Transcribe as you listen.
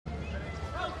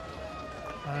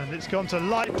And it's gone to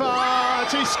Luypaert.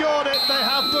 He scored it. They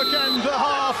have bookend the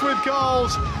half with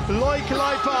goals.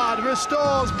 Luypaert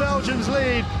restores Belgium's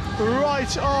lead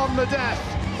right on the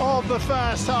death of the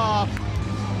first half.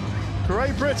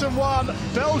 Great Britain 1,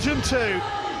 Belgium 2.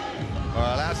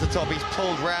 Well, that's the top. He's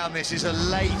pulled round. This is a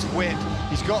late whip.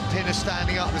 He's got Pinner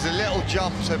standing up. There's a little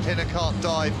jump so Pinner can't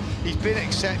dive. He's been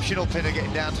exceptional, Pinner,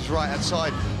 getting down to his right-hand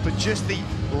side. But just the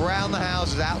round the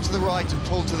houses, out to the right and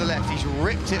pulled to the left. He's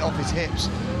ripped it off his hips.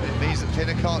 And it means that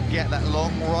Pinner can't get that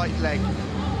long right leg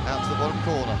out to the bottom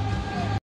corner.